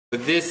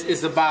This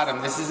is the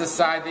bottom. This is the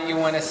side that you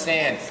want to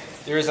sand.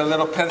 There is a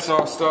little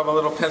pencil. I still have a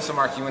little pencil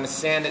mark. You want to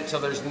sand it till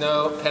there's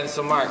no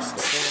pencil marks.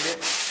 Sand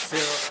it till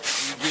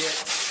you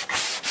get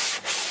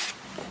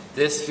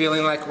this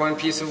feeling like one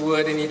piece of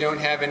wood and you don't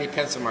have any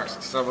pencil marks.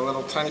 So I have a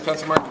little tiny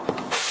pencil mark.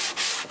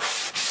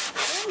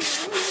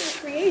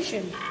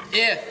 Creation.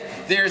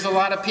 If there's a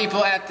lot of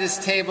people at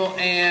this table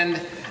and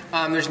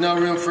there's no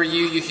room for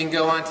you, you can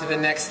go on to the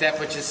next step,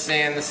 which is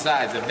sand the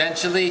sides.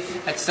 Eventually,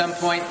 at some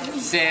point,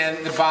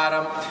 sand the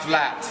bottom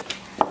flat.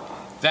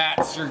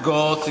 That's your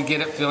goal, to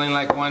get it feeling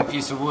like one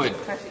piece of wood.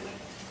 Perfect.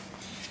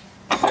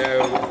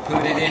 So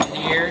put it in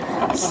here.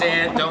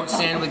 Sand. Don't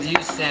sand with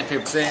used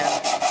sandpaper.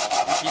 Sand.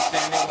 You keep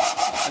sanding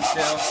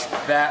until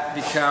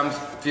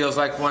that feels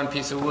like one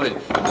piece of wood.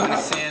 You want to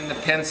sand the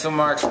pencil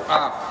marks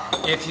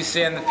off. If you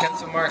sand the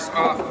pencil marks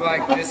off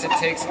like this, it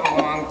takes a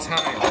long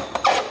time.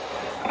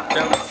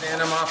 Don't sand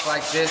them off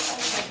like this.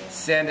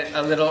 Sand it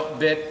a little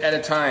bit at a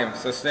time.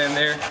 So stand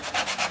there.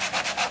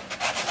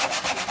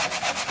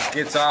 It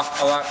gets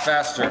off a lot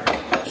faster.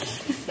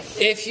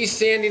 If you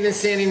sanding and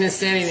sanding and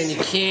sanding and you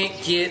can't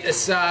get a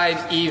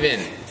side even,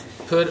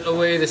 put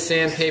away the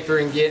sandpaper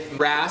and get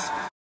rasp.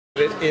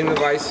 Put it in the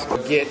vise.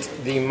 Get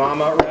the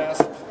mama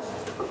rasp.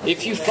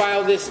 If you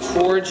file this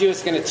towards you,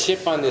 it's going to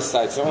chip on this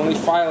side. So only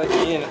file it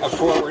in a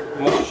forward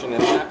motion,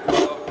 and that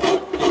will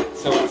get it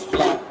so it's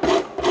flat.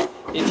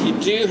 If you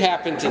do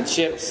happen to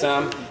chip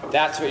some,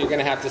 that's what you're going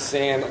to have to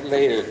sand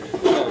later.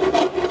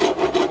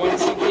 So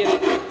once you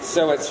get it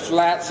so it's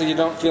flat, so you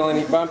don't feel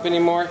any bump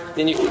anymore,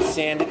 then you can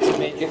sand it to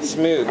make it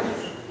smooth.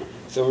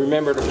 So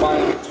remember to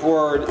file it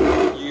toward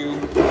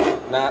you,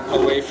 not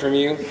away from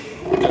you.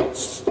 Don't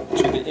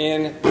to the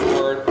in,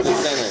 toward the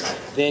center.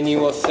 Then you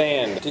will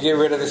sand. To get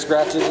rid of the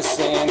scratches,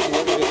 sand to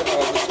get rid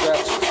of the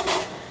scratches.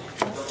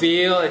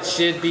 Feel it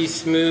should be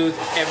smooth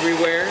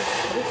everywhere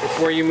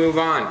before you move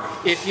on.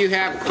 If you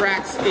have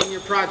cracks in your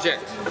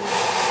project,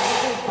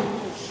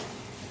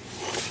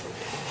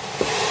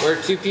 where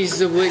two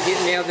pieces of wood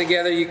get nailed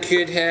together, you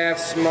could have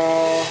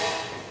small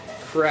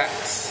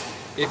cracks.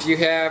 If you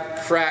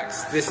have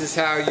cracks, this is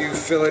how you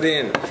fill it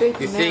in.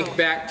 You think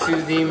back to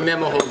the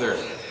memo holder.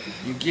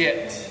 You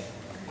get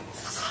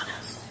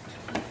sawdust.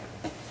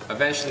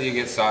 Eventually you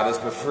get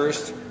sawdust, but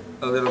first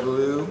a little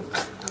glue.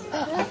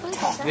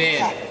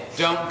 Then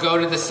don't go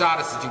to the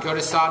sawdust. If you go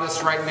to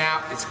sawdust right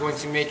now, it's going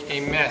to make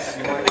a mess.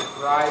 You want a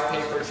dry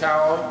paper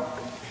towel.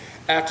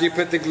 After you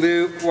put the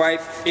glue,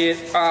 wipe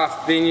it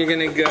off. Then you're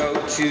going to go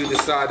to the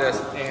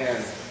sawdust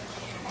and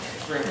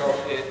sprinkle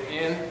it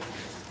in.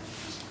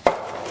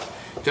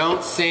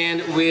 Don't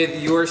sand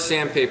with your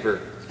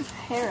sandpaper.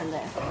 Hair in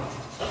there.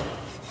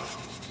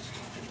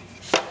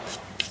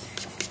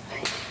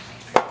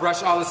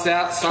 Brush all the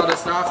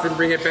sawdust off and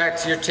bring it back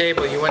to your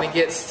table. You want to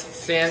get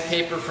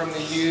sandpaper from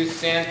the used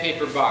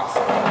sandpaper box.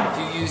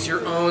 If you use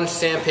your own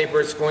sandpaper,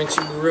 it's going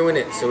to ruin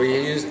it. So we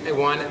use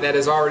one that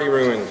is already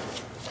ruined.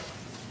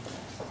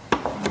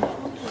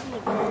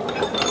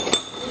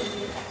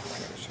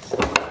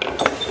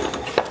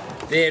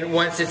 Then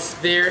once it's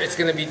there, it's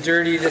going to be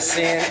dirty to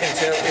sand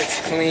until it's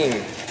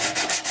clean.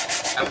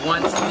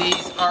 Once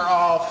these are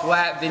all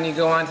flat, then you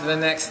go on to the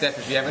next step.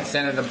 If you haven't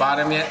sanded the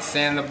bottom yet,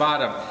 sand the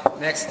bottom.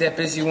 Next step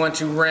is you want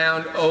to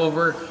round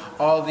over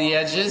all the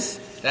edges.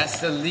 That's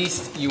the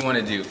least you want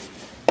to do.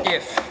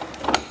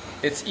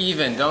 If it's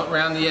even, don't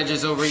round the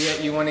edges over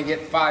yet. You want to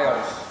get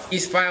files.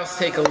 These files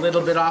take a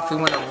little bit off. We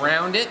want to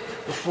round it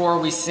before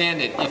we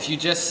sand it. If you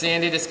just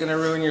sand it, it's going to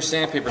ruin your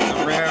sandpaper.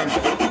 So round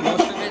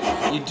most of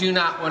it. You do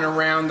not want to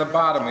round the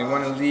bottom. We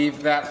want to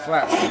leave that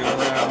flat. So you're going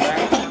to round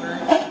that corner,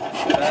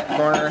 that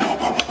corner,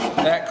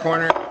 that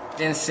corner,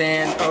 then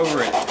sand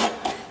over it.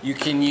 You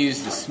can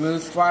use the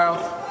smooth file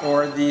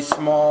or the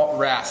small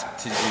rasp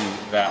to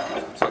do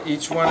that. So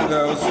each one of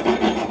those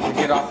will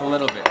get off a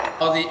little bit.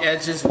 All the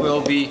edges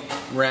will be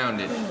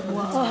rounded.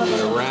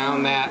 So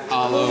round that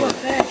all over.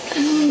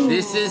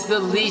 This is the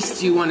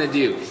least you want to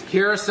do.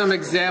 Here are some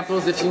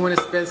examples if you want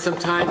to spend some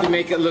time to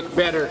make it look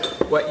better,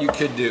 what you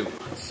could do.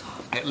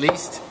 At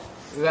least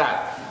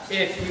that.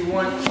 If you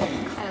want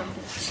to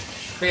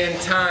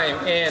spend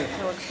time and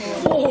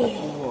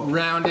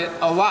round it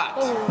a lot.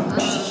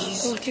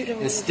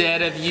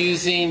 Instead of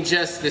using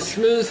just the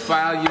smooth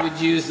file, you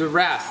would use the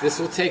rasp. This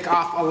will take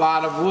off a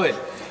lot of wood,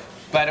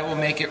 but it will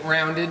make it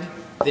rounded.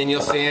 Then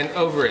you'll sand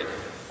over it.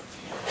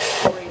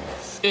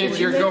 If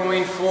you're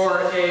going for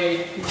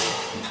a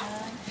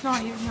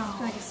like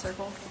a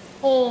circle.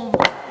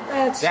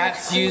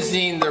 That's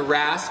using the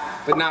rasp,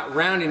 but not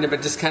rounding it,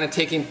 but just kind of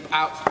taking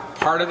out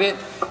part of it,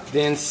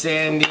 then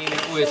sanding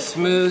it with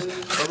smooth.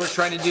 What we're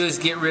trying to do is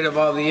get rid of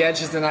all the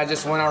edges, and I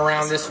just went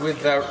around this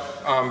with the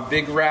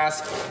big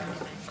rasp.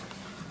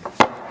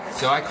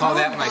 So I call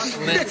that my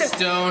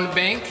Flintstone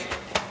bank.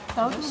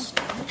 What's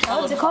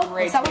it called?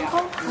 Is that what it's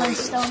called?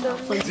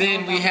 Flintstone.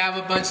 Then we have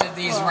a bunch of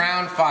these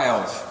round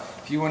files.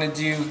 If you want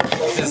to do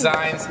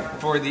designs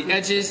for the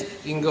edges,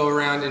 you can go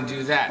around and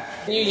do that.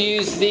 When you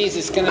use these,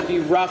 it's going to be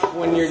rough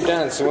when you're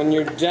done. So when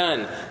you're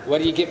done,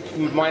 what do you get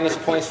minus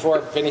points for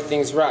if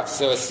anything's rough?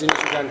 So as soon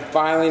as you're done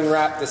filing,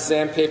 wrap the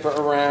sandpaper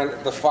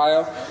around the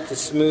file to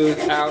smooth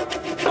out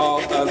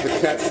all of the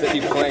cuts that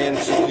you plan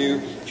to do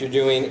if you're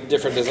doing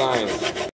different designs.